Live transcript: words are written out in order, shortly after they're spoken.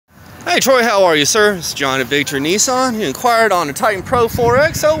Hey Troy, how are you, sir? It's John at Victor Nissan. You inquired on the Titan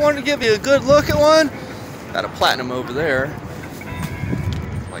Pro-4X, so I wanted to give you a good look at one. Got a platinum over there.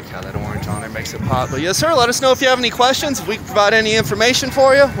 Like how that orange on there makes it pop. But yes, sir, let us know if you have any questions, if we can provide any information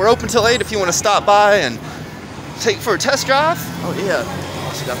for you. We're open till 8 if you want to stop by and take for a test drive. Oh yeah,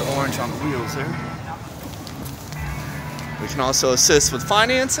 also got the orange on the wheels there. We can also assist with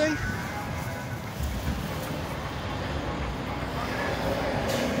financing.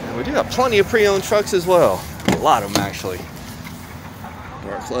 We do have plenty of pre-owned trucks as well. A lot of them actually.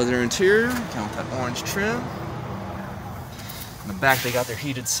 Dark leather interior, come with that orange trim. In the back they got their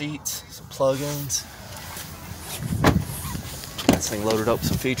heated seats, some plug-ins. That thing loaded up with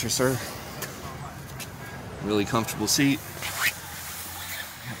some features, sir. Really comfortable seat.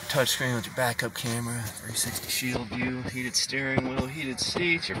 Touchscreen with your backup camera, 360 shield view, heated steering wheel, heated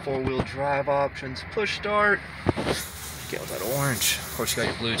seats, your 4-wheel drive options, push start. Get that orange. Of course, you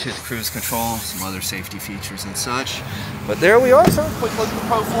got your Bluetooth cruise control, some other safety features and such. But there we are, sir. Quick look at the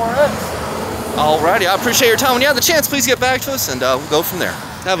Pro-4X. Alrighty, I appreciate your time. When you have the chance, please get back to us and we'll go from there.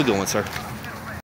 Have a good one, sir.